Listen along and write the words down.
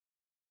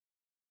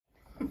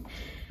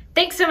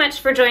Thanks so much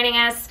for joining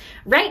us.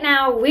 Right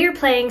now, we're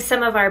playing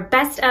some of our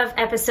best of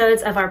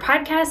episodes of our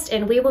podcast,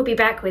 and we will be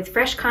back with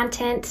fresh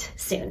content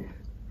soon.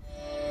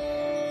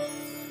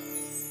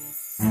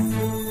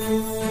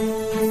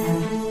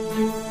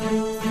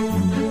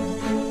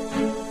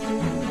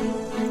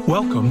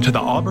 Welcome to the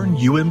Auburn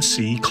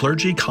UMC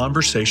Clergy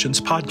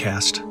Conversations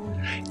podcast.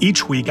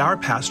 Each week, our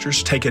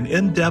pastors take an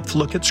in-depth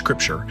look at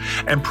Scripture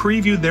and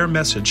preview their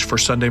message for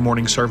Sunday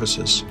morning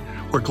services.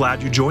 We're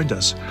glad you joined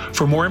us.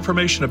 For more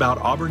information about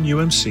Auburn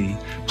UMC,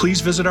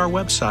 please visit our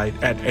website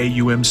at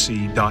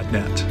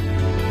aumc.net.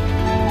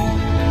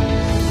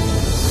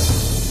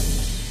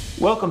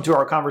 Welcome to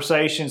our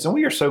conversations, and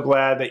we are so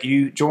glad that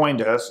you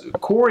joined us.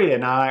 Corey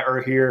and I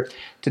are here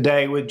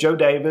today with Joe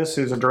Davis,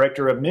 who's a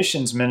director of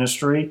missions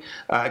ministry.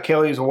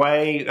 Kelly's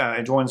away,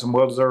 enjoying some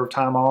well-deserved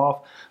time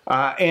off.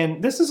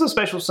 And this is a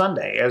special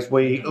Sunday as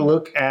we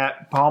look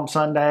at Palm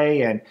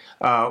Sunday and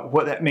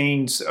what that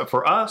means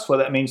for us, what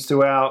that means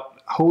throughout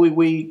Holy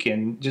Week,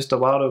 and just a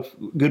lot of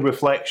good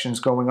reflections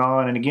going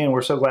on. And again,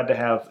 we're so glad to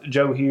have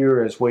Joe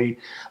here as we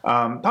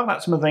talk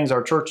about some of the things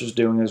our church is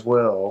doing as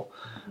well.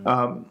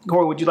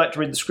 Corey, would you like to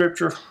read the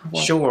scripture?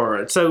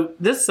 Sure. So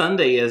this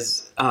Sunday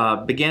is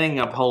beginning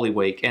of Holy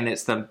Week, and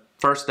it's the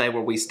first day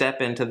where we step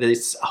into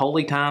this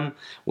holy time.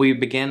 We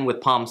begin with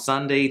Palm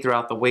Sunday.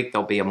 Throughout the week,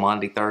 there'll be a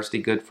Monday, Thursday,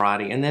 Good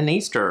Friday, and then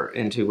Easter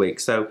in 2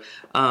 weeks. So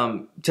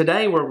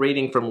today we're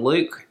reading from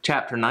Luke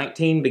chapter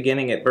 19,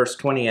 beginning at verse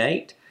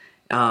 28.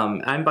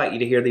 I invite you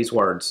to hear these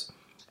words.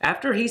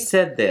 After he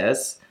said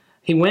this,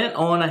 he went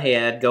on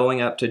ahead,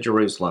 going up to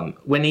Jerusalem.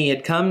 When he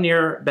had come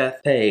near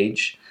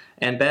Bethphage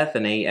and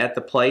Bethany at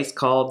the place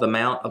called the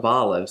Mount of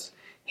Olives,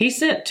 he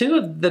sent two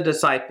of the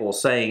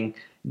disciples, saying,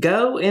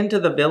 "Go into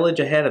the village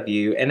ahead of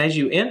you, and as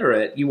you enter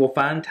it, you will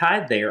find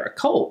tied there a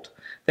colt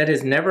that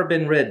has never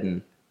been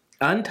ridden.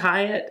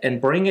 Untie it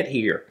and bring it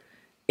here.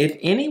 If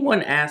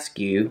anyone asks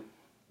you,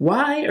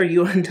 'Why are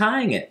you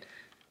untying it?'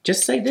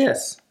 just say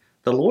this,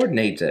 'The Lord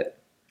needs it.'"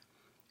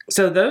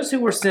 So those who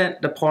were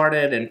sent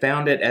departed and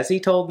found it as he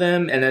told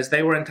them, and as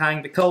they were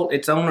untying the colt,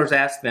 its owners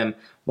asked them,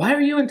 "Why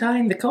are you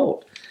untying the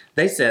colt?"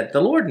 They said,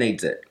 "The Lord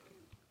needs it."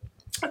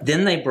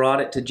 Then they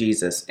brought it to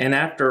Jesus, and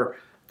after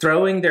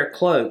throwing their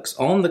cloaks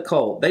on the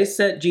colt, they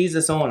set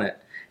Jesus on it.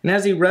 And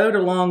as he rode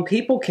along,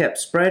 people kept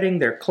spreading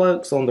their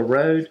cloaks on the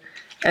road.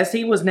 As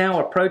he was now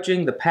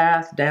approaching the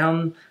path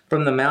down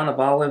from the Mount of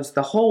Olives,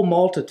 the whole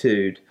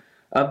multitude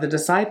of the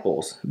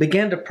disciples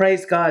began to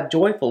praise God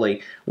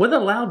joyfully with a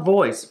loud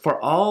voice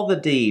for all the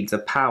deeds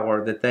of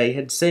power that they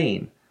had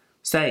seen,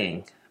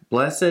 saying,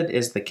 "Blessed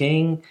is the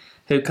King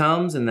who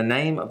comes in the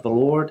name of the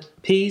Lord,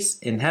 peace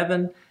in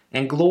heaven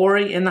and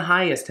glory in the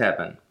highest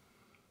heaven."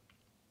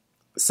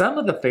 Some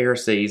of the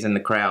Pharisees in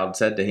the crowd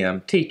said to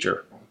him,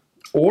 "Teacher,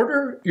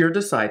 order your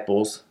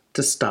disciples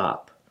to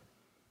stop."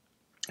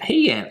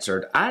 He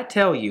answered, "I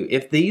tell you,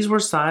 if these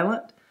were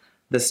silent,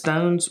 the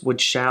stones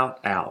would shout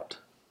out."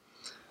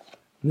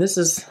 This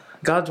is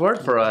God's word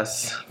for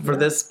us for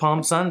this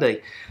Palm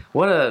Sunday.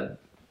 What a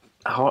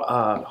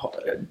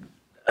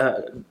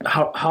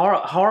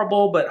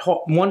horrible but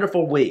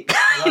wonderful week.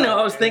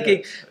 I was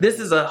thinking this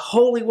is a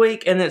holy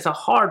week, and it's a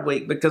hard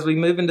week because we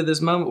move into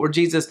this moment where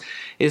Jesus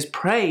is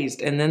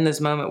praised, and then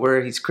this moment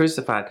where he's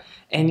crucified.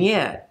 And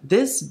yet,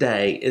 this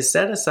day is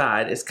set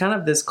aside as kind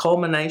of this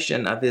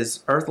culmination of his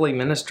earthly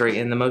ministry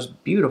in the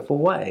most beautiful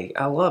way.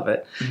 I love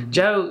it. Mm-hmm.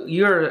 Joe,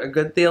 you're a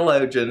good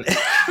theologian.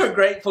 We're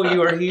grateful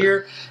you are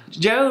here.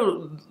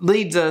 Joe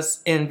leads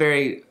us in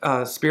very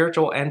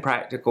spiritual and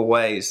practical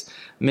ways.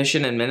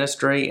 Mission and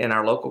ministry in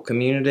our local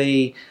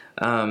community,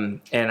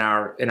 in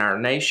our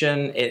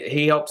nation.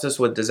 He helps us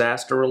with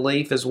disaster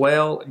relief as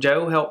well.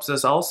 Joe helps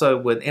us also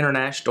with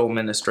international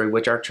ministry,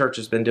 which our church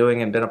has been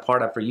doing and been a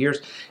part of for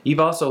years. You've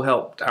also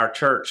helped our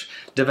church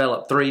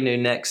develop 3 new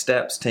Next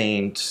Steps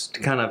teams to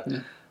kind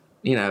of,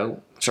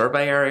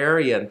 survey our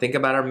area and think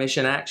about our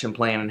mission action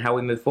plan and how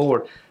we move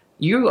forward.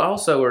 You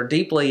also are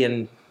deeply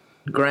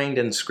ingrained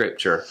in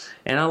Scripture,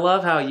 and I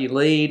love how you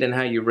lead and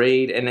how you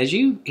read. And as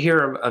you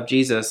hear of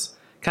Jesus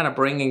kind of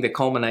bringing the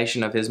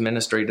culmination of his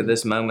ministry to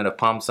this moment of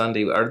Palm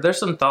Sunday, are there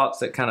some thoughts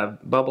that kind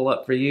of bubble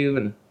up for you?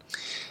 And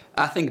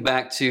I think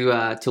back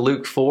to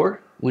Luke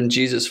 4, when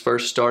Jesus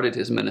first started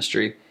his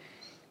ministry,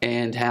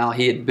 and how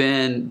he had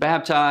been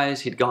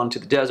baptized. He'd gone to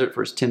the desert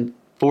for his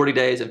 40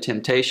 days of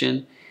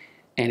temptation,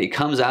 and he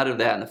comes out of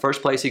that, and the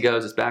first place he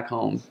goes is back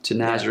home to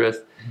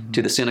Nazareth,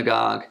 to the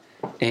synagogue,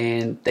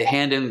 and they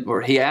hand him,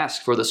 or he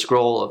asks for the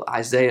scroll of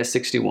Isaiah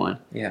 61.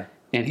 Yeah,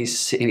 and he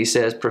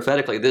says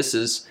prophetically, this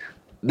is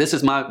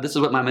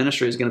what my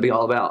ministry is going to be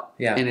all about.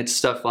 Yeah. And it's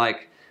stuff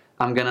like,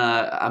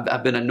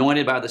 I've been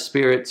anointed by the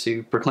Spirit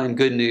to proclaim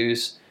good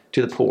news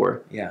to the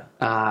poor. Yeah.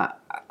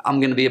 I'm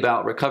going to be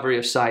about recovery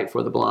of sight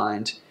for the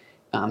blind,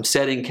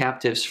 setting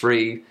captives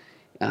free.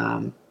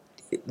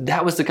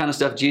 That was the kind of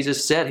stuff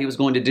Jesus said he was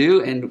going to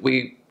do. And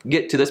we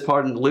get to this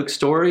part in Luke's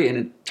story, and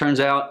it turns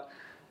out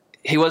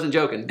he wasn't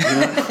joking.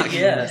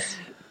 Yes.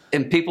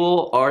 And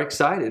people are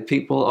excited.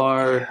 People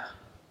are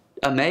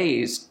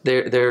amazed.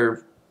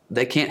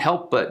 They can't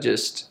help but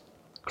just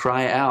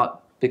cry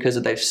out, because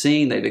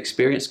they've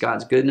experienced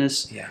God's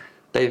goodness. Yeah.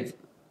 They've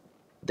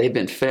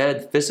been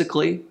fed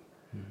physically.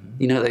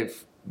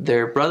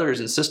 Their brothers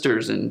and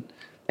sisters and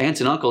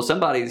aunts and uncles,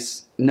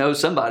 knows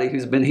somebody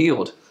who's been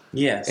healed.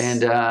 Yes.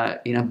 And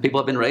people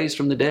have been raised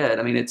from the dead.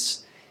 I mean,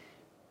 it's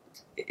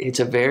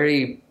a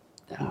very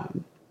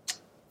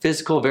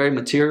physical, very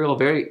material,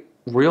 very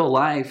real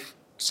life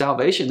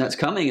salvation that's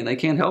coming, and they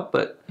can't help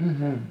but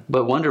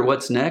wonder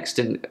what's next.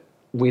 And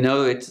we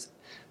know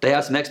they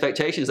have some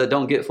expectations that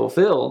don't get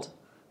fulfilled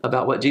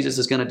about what Jesus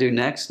is going to do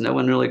next. No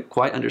one really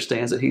quite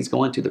understands that he's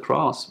going to the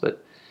cross,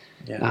 but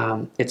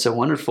it's just a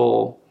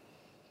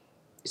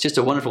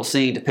wonderful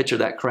scene to picture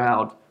that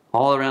crowd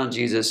all around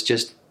Jesus,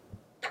 just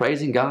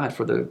praising God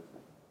for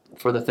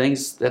the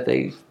things that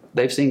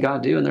they've seen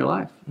God do in their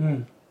life.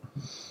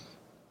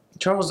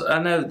 Charles,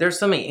 I know there's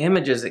so many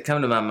images that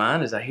come to my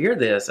mind as I hear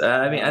this.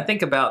 I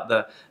think about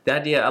the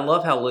idea. I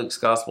love how Luke's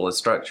gospel is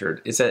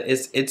structured.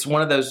 It's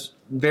one of those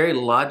very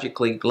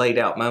logically laid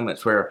out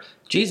moments where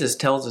Jesus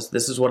tells us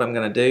this is what I'm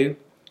going to do,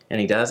 and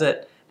he does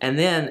it. And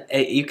then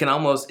you can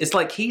it's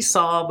like he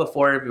saw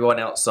before everyone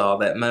else saw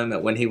that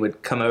moment when he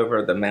would come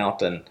over the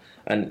mountain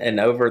and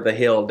over the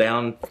hill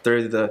down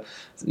through the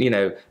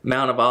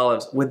Mount of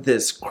Olives with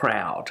this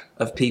crowd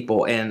of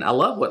people. And I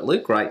love what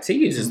Luke writes. He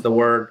uses the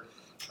word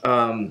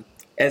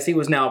as he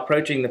was now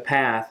approaching the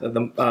path of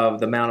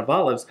the Mount of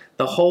Olives,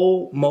 the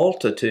whole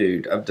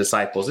multitude of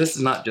disciples. This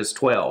is not just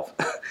 12.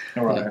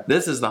 Right.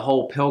 This is the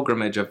whole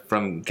pilgrimage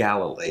from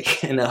Galilee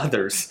and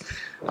others.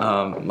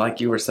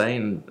 Like you were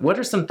saying, what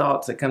are some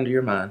thoughts that come to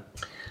your mind?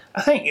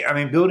 I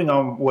mean, building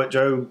on what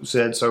Joe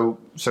said so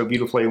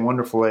beautifully and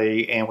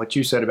wonderfully, and what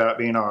you said about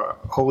being a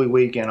holy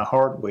week and a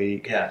hard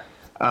week. Yeah.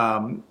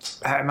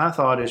 My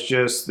thought is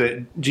just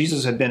that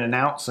Jesus had been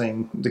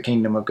announcing the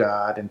kingdom of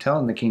God and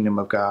telling the kingdom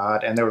of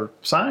God, and there were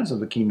signs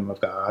of the kingdom of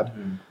God,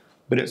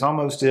 but it's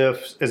almost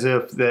as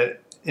if that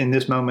in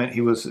this moment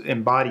he was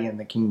embodying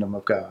the kingdom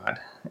of God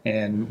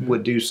and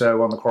would do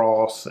so on the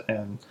cross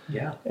and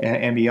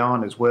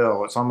beyond as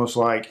well. It's almost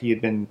like he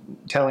had been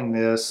telling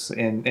this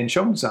and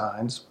showing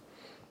signs,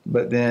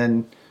 but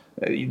then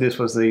this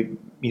was the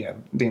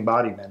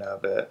embodiment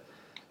of it.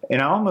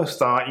 And I almost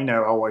thought, I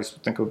always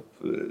think of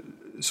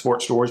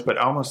sports stories, but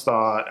I almost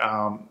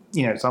thought,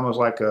 it's almost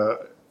like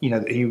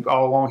he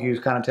all along he was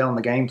kind of telling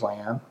the game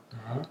plan,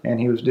 and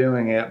he was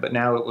doing it, but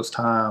now it was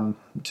time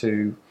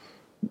to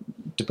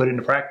put it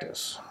into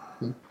practice.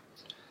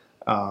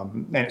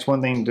 And it's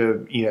one thing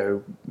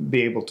to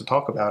be able to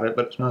talk about it,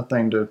 but it's another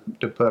thing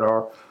to put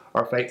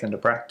our faith into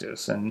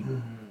practice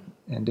and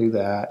do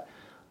that.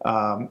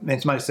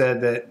 And somebody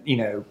said that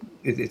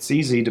it's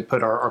easy to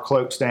put our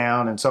cloaks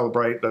down and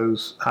celebrate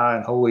those high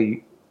and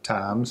holy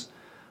times,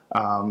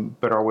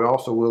 but are we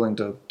also willing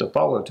to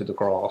follow to the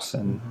cross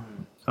and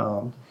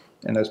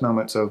those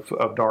moments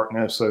of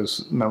darkness,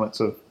 those moments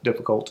of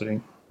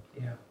difficulty?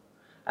 Yeah,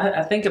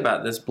 I think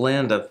about this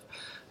blend of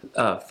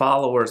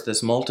followers,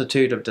 this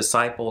multitude of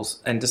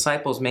disciples, and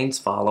disciples means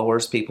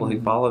followers, people who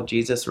follow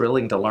Jesus,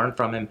 willing to learn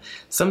from him.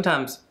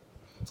 Sometimes,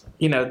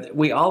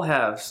 we all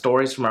have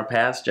stories from our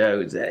past,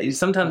 Joe.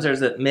 Sometimes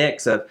there's a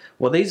mix of,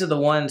 well, these are the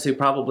ones who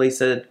probably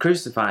said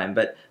crucify him,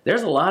 but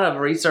there's a lot of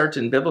research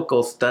and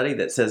biblical study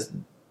that says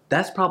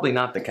that's probably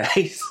not the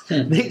case.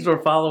 These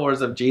were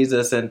followers of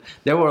Jesus, and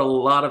there were a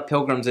lot of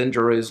pilgrims in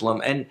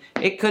Jerusalem, and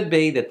it could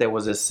be that there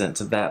was a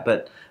sense of that.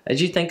 But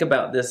as you think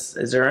about this,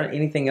 is there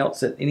anything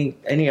else that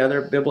any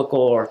other biblical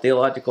or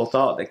theological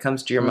thought that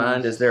comes to your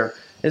mind? Is there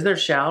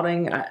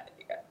shouting?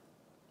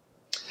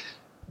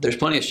 There's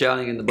plenty of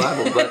shouting in the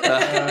Bible, but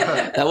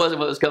that wasn't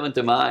what was coming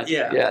to mind.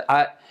 Yeah.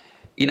 I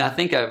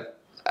think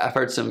I've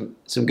heard some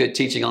good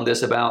teaching on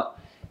this about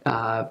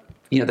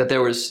that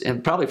there was,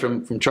 and probably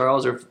from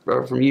Charles or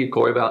from you,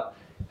 Corey, about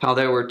how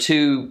there were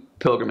two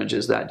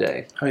pilgrimages that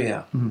day. Oh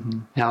yeah.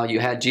 How you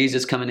had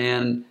Jesus coming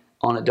in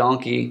on a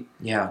donkey.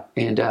 Yeah.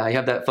 And you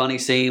have that funny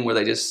scene where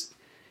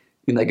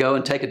they go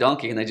and take a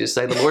donkey and they just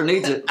say the Lord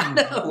needs it.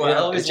 Well, I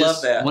always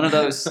love that. One of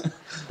those.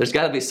 There's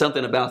got to be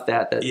something about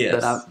that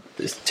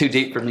it's too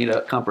deep for me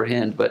to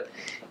comprehend. But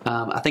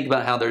I think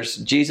about how there's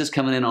Jesus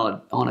coming in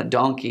on a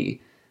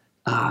donkey,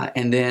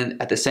 and then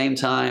at the same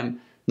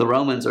time the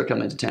Romans are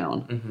coming to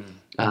town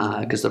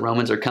because the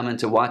Romans are coming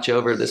to watch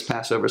over this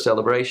Passover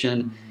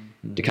celebration,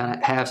 to kind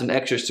of have some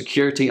extra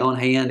security on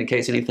hand in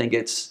case anything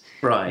gets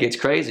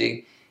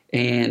crazy.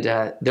 And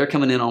they're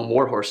coming in on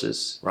war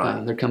horses.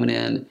 Right. They're coming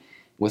in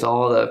with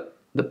all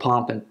the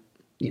pomp and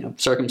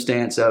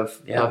circumstance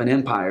of an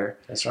empire.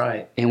 That's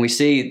right. And we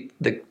see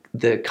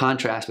the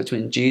contrast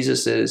between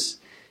Jesus's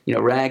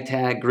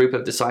ragtag group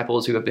of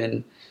disciples who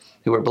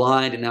were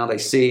blind and now they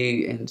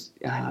see, and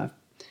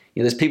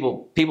there's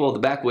people of the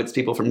backwoods,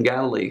 people from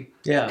Galilee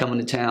coming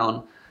to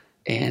town,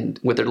 and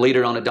with their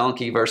leader on a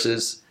donkey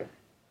versus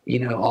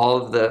all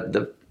of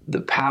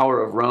the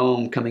power of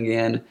Rome coming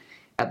in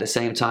at the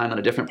same time in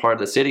a different part of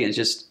the city. And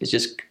it's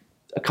just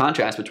a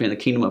contrast between the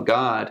kingdom of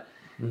God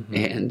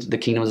and the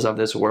kingdoms of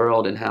this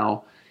world, and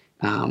how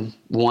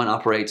one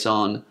operates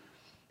on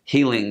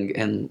healing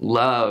and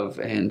love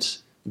and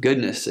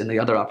goodness, and the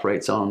other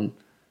operates on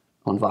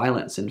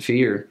violence and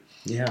fear.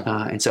 Yeah.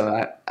 And so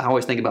I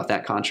always think about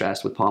that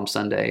contrast with Palm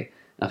Sunday,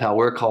 of how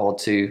we're called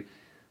to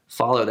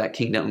follow that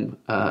kingdom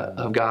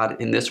of God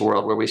in this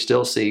world, where we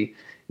still see,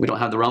 we don't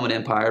have the Roman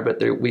Empire,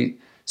 but we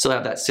still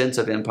have that sense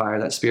of empire,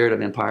 that spirit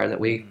of empire that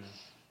we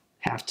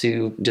have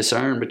to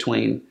discern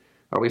between,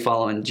 are we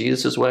following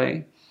Jesus'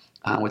 way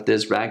with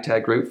this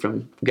ragtag group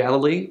from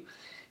Galilee,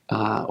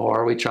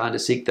 or are we trying to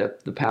seek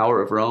the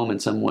power of Rome in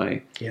some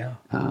way? Yeah.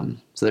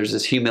 So there's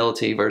this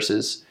humility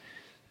versus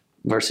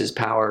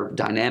power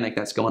dynamic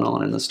that's going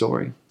on in the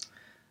story.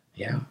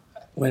 Yeah.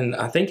 When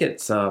I think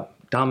it's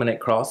Dominic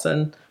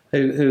Crossan,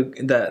 who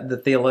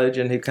the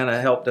theologian who kind of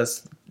helped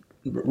us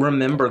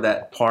remember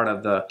that part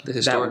of the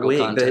historical that week,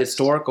 context. the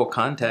historical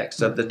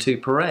context of the two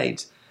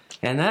parades,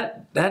 and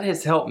that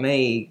has helped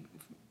me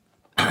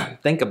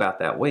think about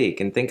that week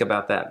and think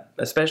about that,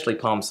 especially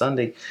Palm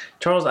Sunday.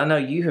 Charles, I know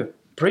you have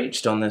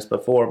preached on this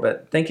before,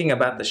 but thinking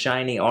about the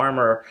shiny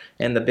armor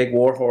and the big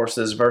war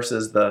horses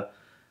versus the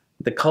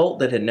colt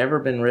that had never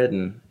been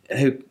ridden,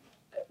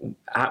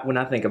 when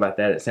I think about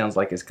that, it sounds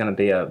like it's going to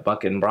be a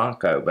bucking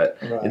bronco, but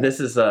Right. this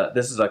is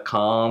a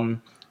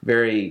calm,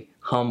 very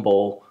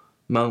humble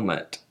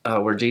moment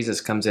where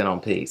Jesus comes in on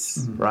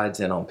peace,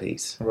 rides in on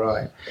peace.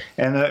 Right,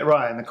 and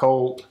the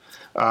colt,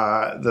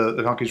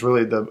 the donkey is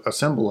really a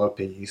symbol of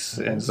peace,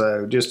 and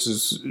so just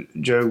as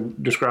Joe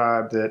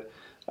described that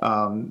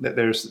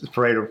there's a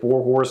parade of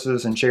war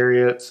horses and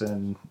chariots,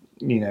 and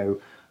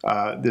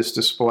this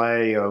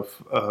display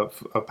of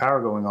power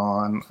going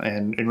on,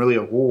 and really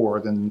of war,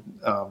 then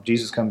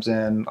Jesus comes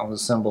in on the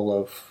symbol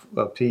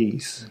of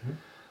peace.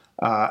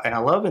 And I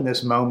love in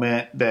this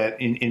moment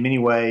that in many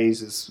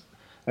ways is,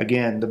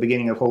 again, the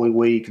beginning of Holy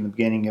Week and the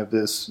beginning of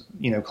this,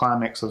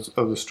 climax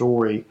of the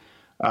story,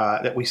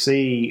 that we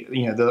see,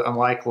 the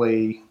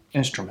unlikely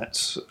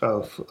instruments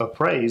of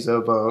praise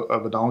of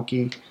a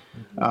donkey,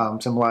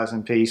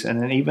 symbolizing peace,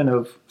 and then even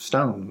of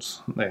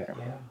stones there.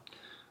 Yeah.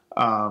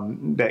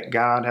 That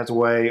God has a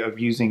way of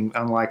using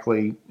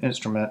unlikely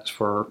instruments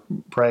for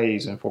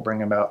praise and for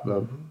bringing about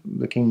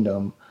the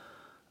kingdom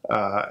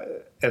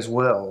as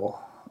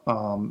well.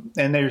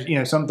 And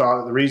there's, some thought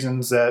that the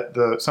reasons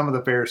that some of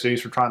the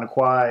Pharisees were trying to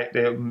quiet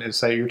them is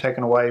say, you're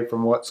taking away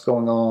from what's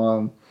going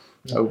on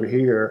over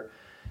here.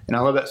 And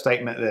I love that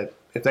statement that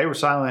if they were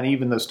silent,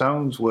 even the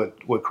stones would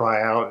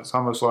cry out. It's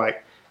almost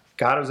like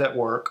God is at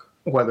work,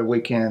 whether we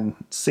can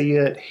see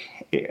it,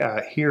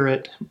 hear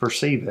it,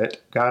 perceive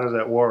it. God is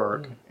at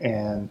work,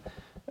 and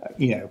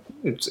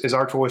it's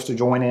our choice to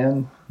join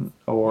in,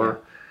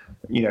 or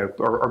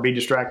or be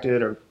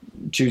distracted, or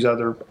choose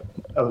other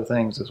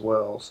things as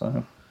well.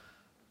 So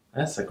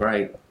That's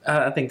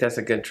I think that's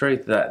a good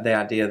truth, that the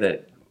idea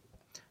that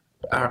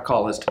our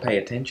call is to pay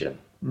attention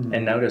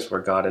and notice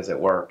where God is at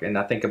work. And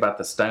I think about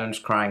the stones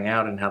crying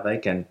out and how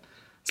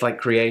it's like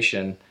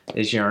creation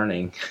is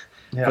yearning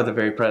for the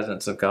very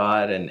presence of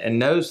God and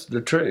knows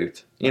the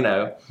truth,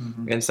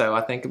 And so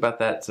I think about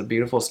that. It's a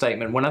beautiful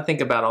statement. When I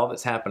think about all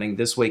that's happening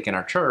this week in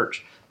our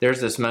church,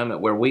 there's this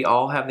moment where we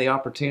all have the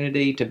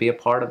opportunity to be a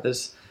part of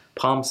this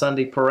Palm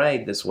Sunday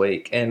parade this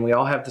week. And we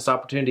all have this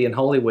opportunity in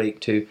Holy Week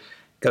to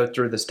go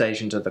through the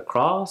stations of the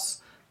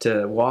cross,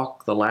 to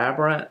walk the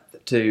labyrinth,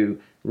 to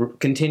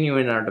continue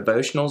in our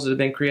devotionals that have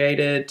been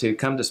created, to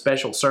come to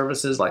special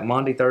services like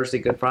Maundy, Thursday,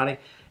 Good Friday.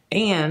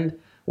 And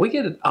we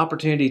get an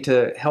opportunity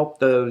to help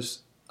those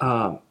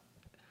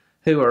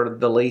who are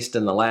the least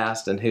and the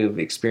last and who've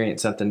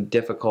experienced something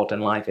difficult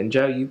in life. And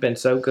Joe, you've been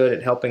so good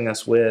at helping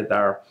us with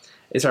our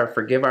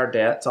Forgive Our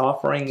Debts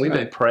offering. We've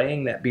been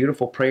praying that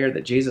beautiful prayer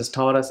that Jesus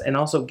taught us and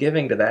also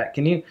giving to that.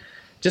 Can you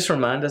just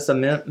remind us a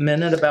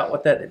minute about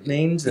what that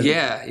means?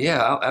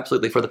 Yeah,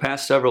 absolutely. For the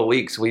past several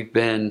weeks, we've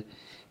been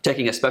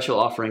taking a special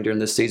offering during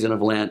this season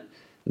of Lent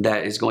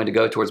that is going to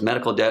go towards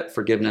medical debt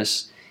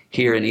forgiveness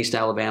here in East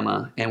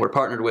Alabama. And we're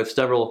partnered with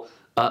several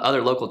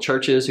other local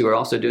churches who are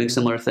also doing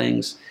similar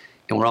things.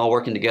 And we're all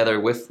working together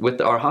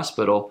with our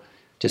hospital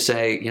to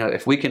say,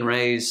 if we can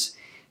raise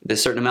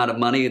this certain amount of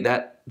money,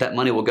 that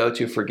money will go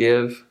to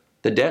forgive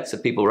the debts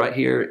of people right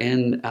here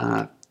in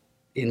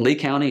Lee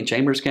County and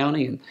Chambers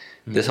County and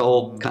this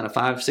whole kind of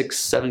 5, 6,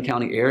 7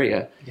 county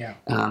area. Yeah.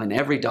 And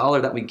every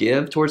dollar that we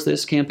give towards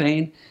this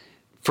campaign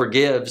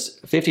forgives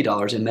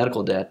 $50 in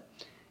medical debt.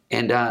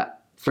 And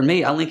for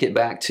me, I link it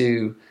back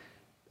to,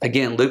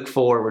 again, Luke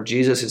 4, where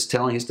Jesus is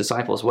telling his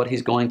disciples what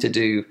he's going to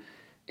do,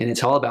 and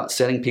it's all about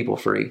setting people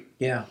free.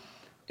 Yeah.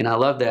 And I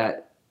love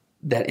that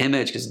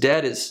image, because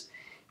debt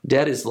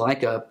is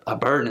like a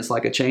burden. It's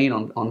like a chain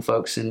on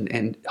folks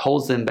and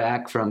holds them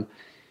back from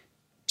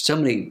so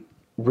many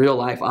real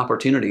life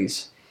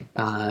opportunities.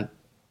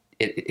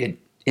 It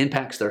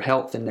impacts their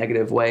health in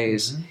negative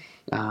ways.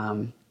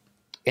 And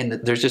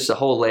there's just a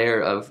whole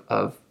layer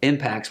of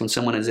impacts when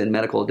someone is in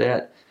medical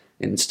debt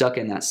and stuck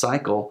in that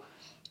cycle.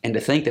 And to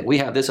think that we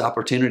have this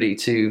opportunity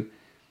to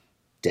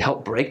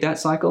help break that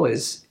cycle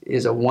is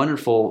a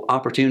wonderful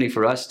opportunity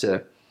for us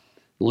to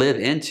live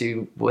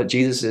into what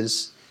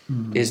Jesus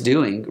is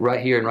doing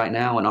right here and right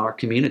now in our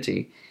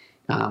community.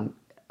 I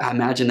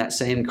imagine that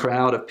same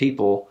crowd of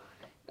people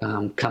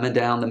coming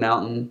down the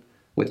mountain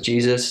with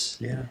Jesus.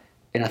 Yeah.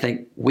 And I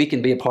think we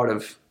can be a part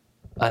of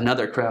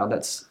another crowd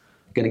that's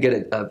going to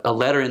get a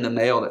letter in the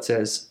mail that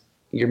says,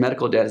 your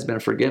medical debt has been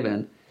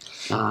forgiven.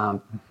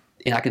 And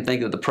I can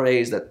think of the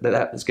praise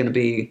that is going to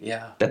be,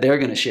 that they're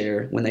going to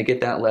share when they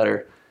get that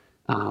letter.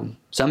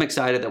 So I'm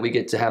excited that we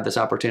get to have this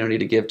opportunity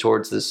to give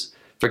towards this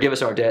Forgive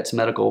Us Our Debts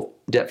medical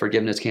debt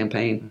forgiveness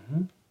campaign.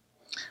 Mm-hmm.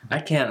 I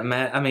can't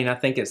imagine. I mean, I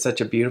think it's such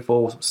a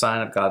beautiful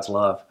sign of God's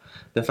love.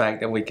 The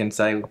fact that we can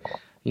say,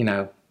 you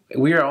know,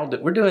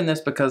 we're doing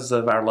this because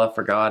of our love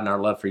for God and our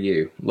love for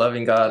you.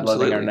 Loving God,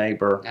 Absolutely. loving our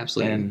neighbor.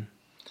 Absolutely. And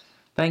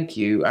thank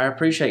you. I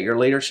appreciate your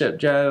leadership,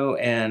 Joe,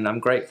 and I'm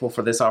grateful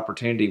for this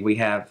opportunity we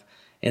have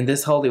in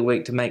this Holy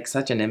Week to make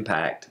such an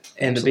impact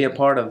and to be a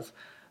part of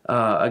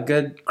a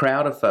good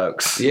crowd of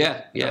folks.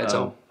 Yeah. It's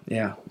all.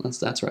 Yeah.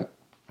 That's right.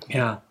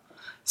 Yeah.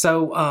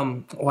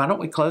 So why don't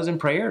we close in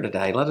prayer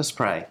today? Let us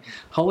pray.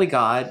 Holy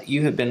God,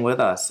 you have been with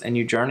us and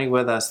you journey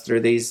with us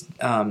through these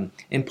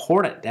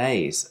important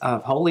days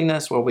of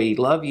holiness where we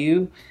love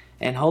you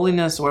and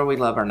holiness where we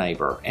love our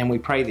neighbor. And we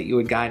pray that you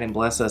would guide and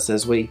bless us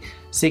as we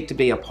seek to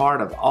be a part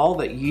of all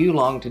that you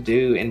long to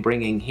do in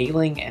bringing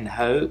healing and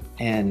hope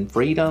and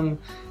freedom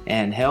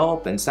and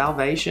help and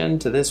salvation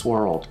to this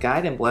world.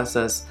 Guide and bless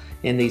us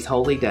in these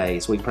holy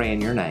days. We pray in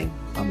your name.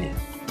 Amen.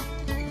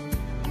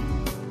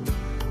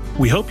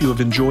 We hope you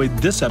have enjoyed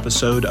this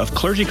episode of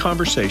Clergy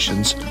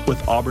Conversations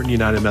with Auburn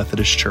United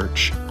Methodist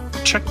Church.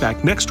 Check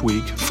back next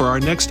week for our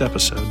next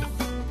episode.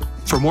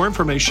 For more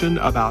information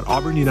about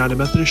Auburn United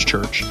Methodist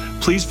Church,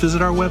 please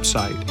visit our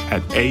website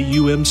at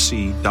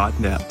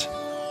aumc.net.